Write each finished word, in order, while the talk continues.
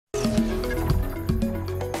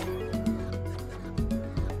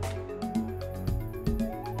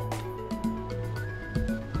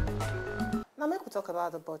we talk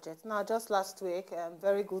about the budget, now just last week,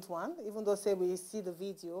 very good one, even though say we see the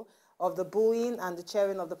video of the booing and the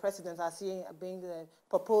cheering of the president as he being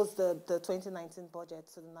proposed the 2019 budget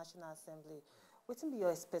to the National Assembly. What will be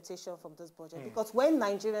your expectation from this budget? Because when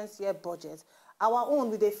Nigerians hear budget, our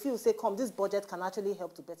own, they feel, say, come, this budget can actually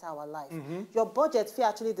help to better our life. Your budget will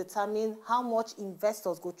actually determine how much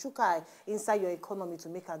investors go chukai inside your economy to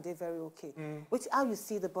make and they very okay. Which how you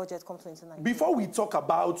see the budget come 2019? Before we talk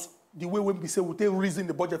about the way we say we take reason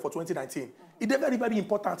the budget for 2019, it's very, very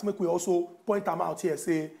important to make we also point them out here,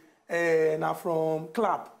 say, now from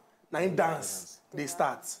clap, now in dance, they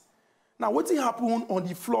start. Now, what happened on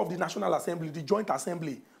the floor of the National Assembly, the Joint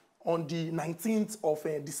Assembly, on the 19th of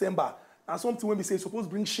December, and something when we say supposed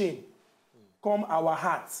bring shame, come our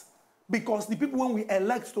hearts. Because the people when we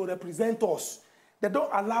elect to represent us, they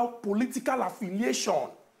don't allow political affiliation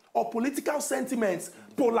or political sentiments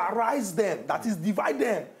polarize them, that is, divide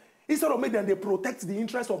them. Instead of making them, they protect the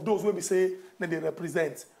interests of those when we say that they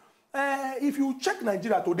represent. If you check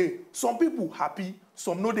Nigeria today, some people happy,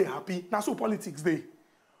 some no they happy. Now so politics they.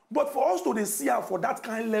 But for us to see out for that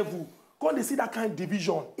kind of level, can't they see that kind of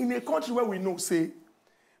division in a country where we know, say,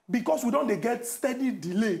 because we don't they get steady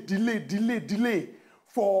delay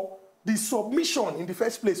for the submission in the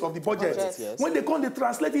first place of the budget. Yes. When they can't they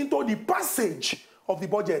translate into the passage of the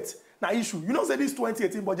budget. Now issue, you know, say this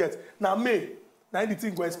 2018 budget, now May, now the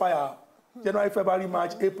thing will expire. January, February,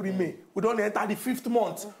 March, April, May. We don't enter the 5th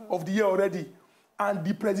month of the year already. And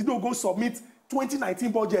the president will go submit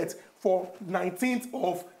 2019 budget for 19th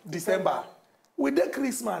of December. With the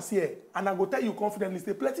Christmas here, and I go tell you confidently,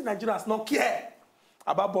 say plenty Nigerians not care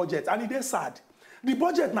about budget, and it is sad. The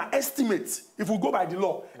budget now estimate, if we go by the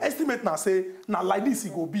law, estimate now say, now like this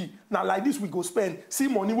it go be, now like this we go spend, see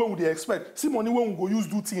money when we expect, see money when we go use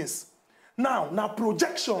do things. Now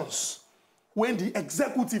projections, when the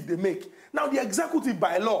executive they make. Now the executive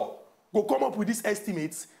by law go come up with these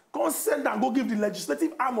estimates, consent and go give the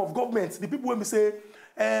legislative arm of government, the people when we say,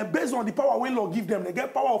 based on the power when law give them, they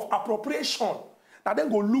get power of appropriation. Now then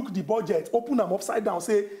go look the budget, open them upside down,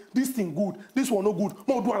 say, this thing good, this one no good,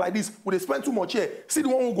 more do it like this, will they spend too much here, see the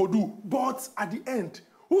one we go do. But at the end,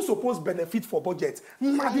 who's supposed to benefit for budget?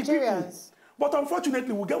 Nigerians. But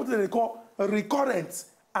unfortunately, we get what they call recurrent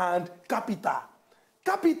and capital.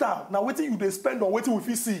 Capital, now waiting you they spend on waiting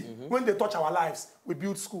we see when they touch our lives. We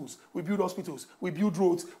build schools, we build hospitals, we build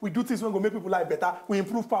roads, we do things when we make people life better, we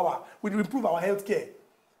improve power, we improve our healthcare.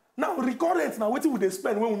 Now recurrent, now waiting they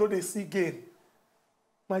spend when we know they see gain.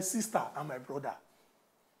 My sister and my brother,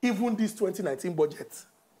 even this 2019 budget,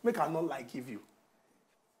 make I not like give you.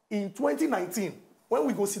 In 2019, when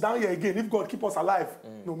we go sit down here again, if God keep us alive,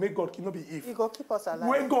 no, make God not be if. He go keep us alive.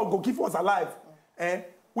 When God go keep us alive,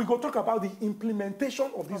 we go talk about the implementation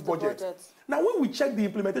of this budget. Now, when we check the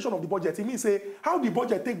implementation of the budget, it means say how the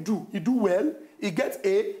budget take do. It do well, it gets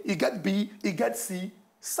A, it gets B, it gets C.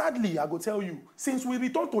 Sadly, I go tell you, since we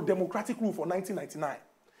returned to democratic rule for 1999,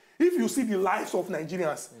 if you see the lives of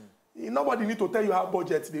Nigerians, nobody need to tell you how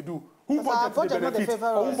budgets they do, who budget they benefit,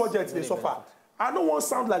 or who budget they suffer. I don't want to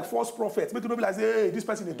sound like false prophet. Make you be like, hey, this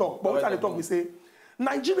person they talk. But when they talk, we say,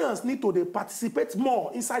 Nigerians need to participate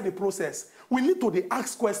more inside the process. We need to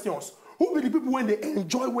ask questions. Who be the people when they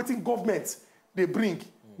enjoy waiting government they bring?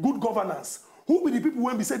 Good governance. Who be the people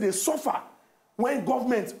when we say they suffer when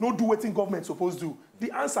government no do waiting government supposed to do?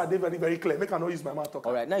 The answer they very, very clear. Make I not use my mouth talk.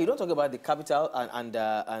 All right. Now you don't talk about the capital and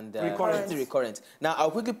recurrent. Now I'll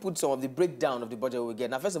quickly put some of the breakdown of the budget we get.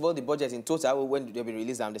 Now first of all, the budget in total when they'll be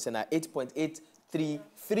released, they say now 8.83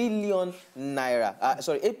 trillion naira.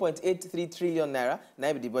 8.83 trillion naira.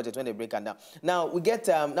 Now the budget when they break it down. Now we get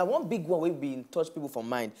now one big one we've been touch people for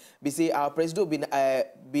mind. We say our president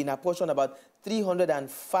been apportioned about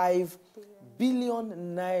 305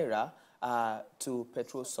 billion naira. To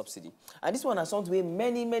petrol subsidy. And this one has something where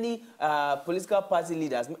many political party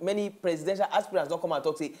leaders, many presidential aspirants don't come and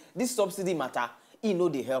talk, say, this subsidy matter, he know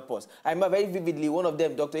they help us. I remember very vividly, one of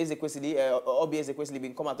them, Dr. Ezekwesili, Ezekwesili,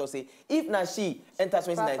 been come and talk, say, if now she enters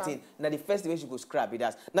 2019, now the first way she go scrap it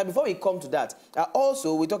has. Now before we come to that,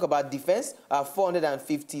 also we talk about defense,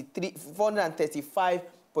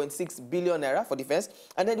 435.6 billion naira for defense.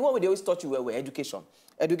 And then the one we always taught you were education.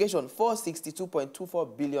 Education,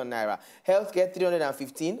 462.24 billion naira. Healthcare,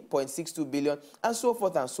 315.62 billion, and so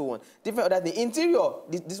forth and so on. Different other things. Interior,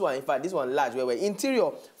 this one, in fact, this one large.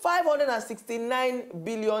 Interior, 569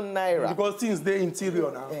 billion naira. Because things they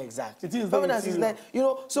interior now. Exactly. Things 569. You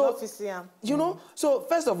know, so you know, so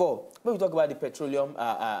first of all, when we talk about the petroleum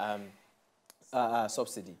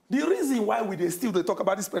subsidy, the reason why we still talk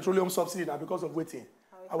about this petroleum subsidy now because of waiting.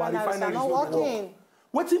 Our refineries not working.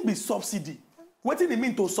 Waiting be subsidy. What do they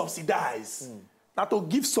mean to subsidize? Now to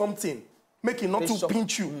give something, make it not to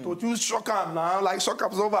pinch you, to use shock arm now, like shock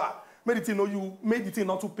absorber. Made it know you, made it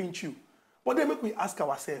not to pinch you. But then make we ask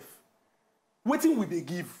ourselves, what thing will they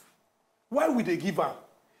give? Why will they give them?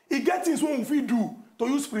 It gets things when we do to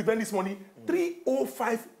use prevent this money,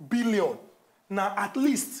 305 billion. Now at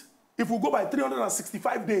least, if we go by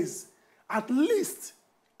 365 days, at least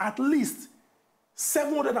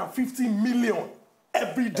 750 million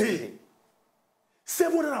every day.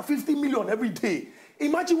 750 million every day.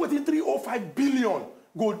 Imagine what the 305 billion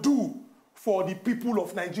go do for the people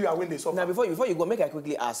of Nigeria when they suffer. Now, before you go, make I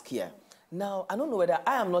quickly ask here. Now, I don't know whether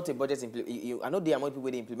I am not a budget I know there are more people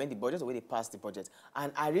where they implement the budget or where they pass the budget.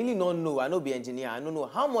 And I really don't know. I know be engineer. I don't know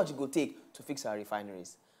how much it will take to fix our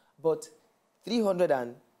refineries. But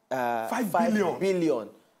 305 billion,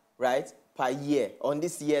 right, per year on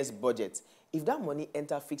this year's budget. If that money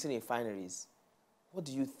enter fixing refineries, what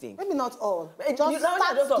do you think? Maybe not all. Just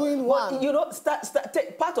start doing one. You know,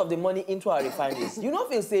 take part of the money into our refineries. You know,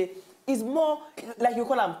 if you say, it's more, like you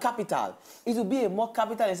call them, capital. It will be a more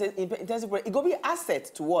capital-intensive project. It will be asset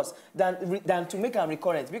to us than to make them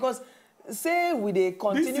recurrent. Because, say, we they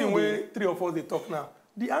continue... This thing where 3 or 4 they talk now,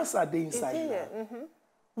 the answer they inside now.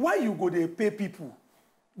 Why you go they pay people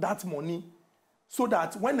that money so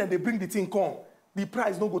that when they bring the thing come, the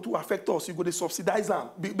price don't go to affect us, you go to subsidize them.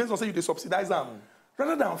 Based on say you they subsidize them.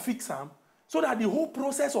 Rather than fix them, so that the whole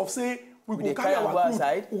process of say, we go carry our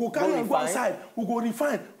food, we go carry and go outside, we go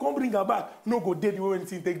refine, come bring her back, no go dead the way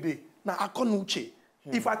anything take day. Now, akonuche.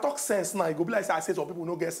 If I talk sense now, it go be like I say some people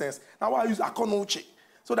no get sense. Now I use akonuche.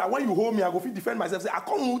 So that when you hold me, I go fit defend myself, say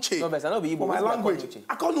akonuche. No, but I know be for my language.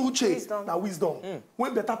 Akonuche. Now wisdom.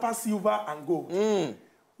 When better pass silver and gold.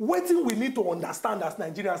 Waiting we need to understand as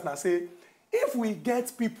Nigerians now say, if we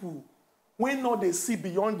get people when not they see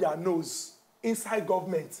beyond their nose inside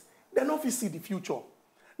government, they don't see the future.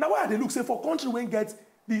 Now, why they look, say, for country when get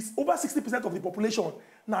this, over 60% of the population,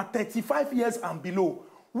 now 35 years and below,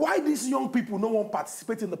 why these young people no one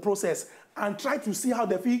participate in the process and try to see how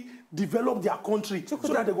they feel develop their country so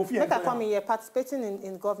that they go feel like I come here participating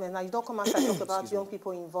in government. Now, you don't come and talk about young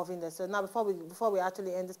people involved in this. So now, before we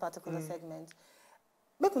actually end this particular segment,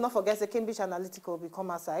 make we not forget the Cambridge Analytica will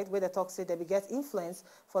come aside where they talk say they will get influence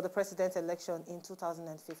for the president's election in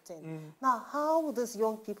 2015. Now, how will these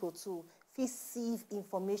young people too receive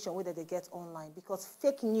information whether they get online? Because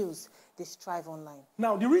fake news, they strive online.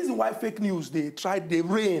 Now, the reason why fake news, they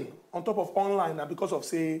reign on top of online and because of,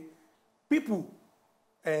 say, people,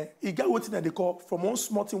 you get what they call, from one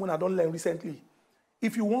small thing when I don't learn recently,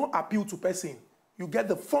 if you want appeal to person, you get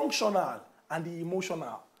the functional and the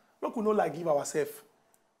emotional. We could not like give ourselves.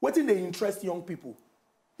 What in they interest young people?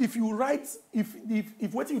 If you write,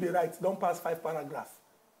 if what you they write don't pass 5 paragraphs,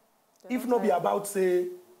 if not be about, say,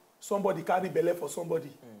 somebody carry belly for somebody.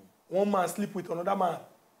 One man sleep with another man.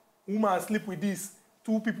 Woman sleep with this.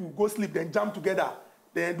 2 people go sleep, then jam together.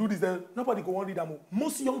 Then do this, then nobody go on read them.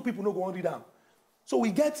 Most young people no go on read them. So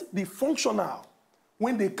we get the functional.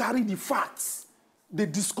 When they carry the facts, they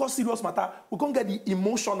discuss serious matter. We can't get the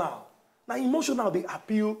emotional. Now emotional, they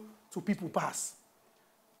appeal to people pass.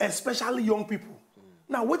 Especially young people.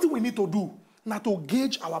 Now what do we need to do? Now to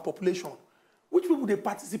gauge our population. Which people they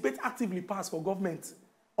participate actively pass for government?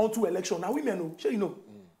 Onto election. Now women know, sure you know.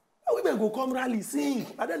 Now women go come rally, sing,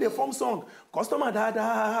 and then they form song. Customer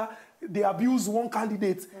da, they abuse one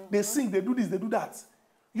candidate, they sing, they do this, they do that.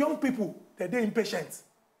 Young people, they're impatient.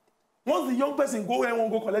 Once the young person go and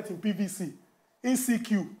won't go collect in PVC, in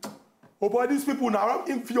CQ, oh boy, these people now,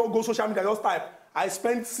 if you go social media, just type, I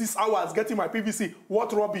spent 6 hours getting my PVC,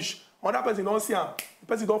 what rubbish. Another person don't see him, the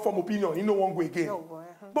person don't form opinion, he no one go again. No,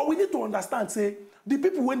 but we need to understand, say, the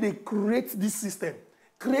people when they create this system,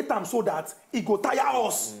 create them so that it go tire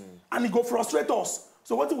us and it go frustrate us.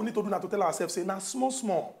 So what do we need to do now to tell ourselves, say, now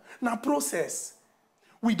small, now process.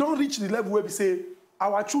 We don't reach the level where we say,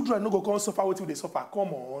 our children no go come suffer what they suffer.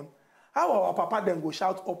 Come on. How our papa then go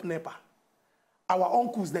shout up NEPA? Our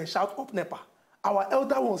uncles then shout up NEPA. Our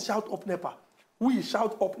elder ones shout up NEPA. We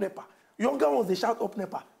shout up NEPA. Younger ones, they shout up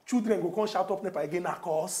NEPA. Children go come shout up NEPA again, of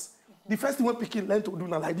course. The first thing when people learn to do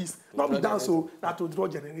now like this, not be dance, so not to draw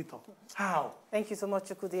generator. How? Thank you so much,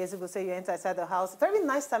 Chukwudi. Ezekwesili, you enter inside the house. Very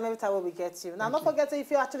nice time every time we get you. Now, don't forget if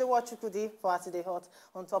you actually watch Chukwudi for Saturday Hot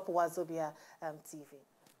on top of Wazobia TV.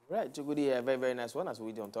 Right, Chukwudi, a very, very nice one, as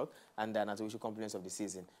we don't talk, and as we should compliments of the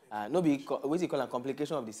season. No be, what do you call a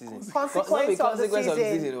complication of the season? Consequence of the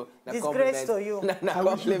season. Disgrace to you. I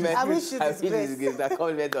wish you disgrace. The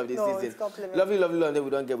compliment of the season. It's compliment. Lovely, we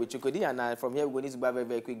don't get with Chukwudi, and from here we need to go a very,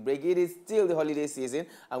 very quick break. It is still the holiday season,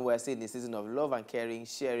 and we're still in the season of love and caring,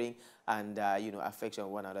 sharing, and you know, affection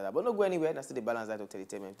one another. But not go anywhere. That's still the balance that of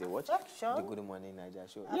entertainment they watch. Affection? The Good Morning Nigeria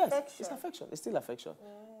show. Affection. Yes, it's affection. It's still affection.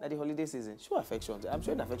 Now the holiday season, show affection. I'm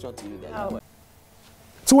showing affection to you then.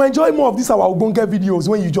 To enjoy more of these our Ogbonge videos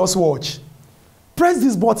when you just watch, press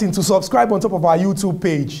this button to subscribe on top of our YouTube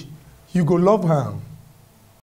page. You go love her.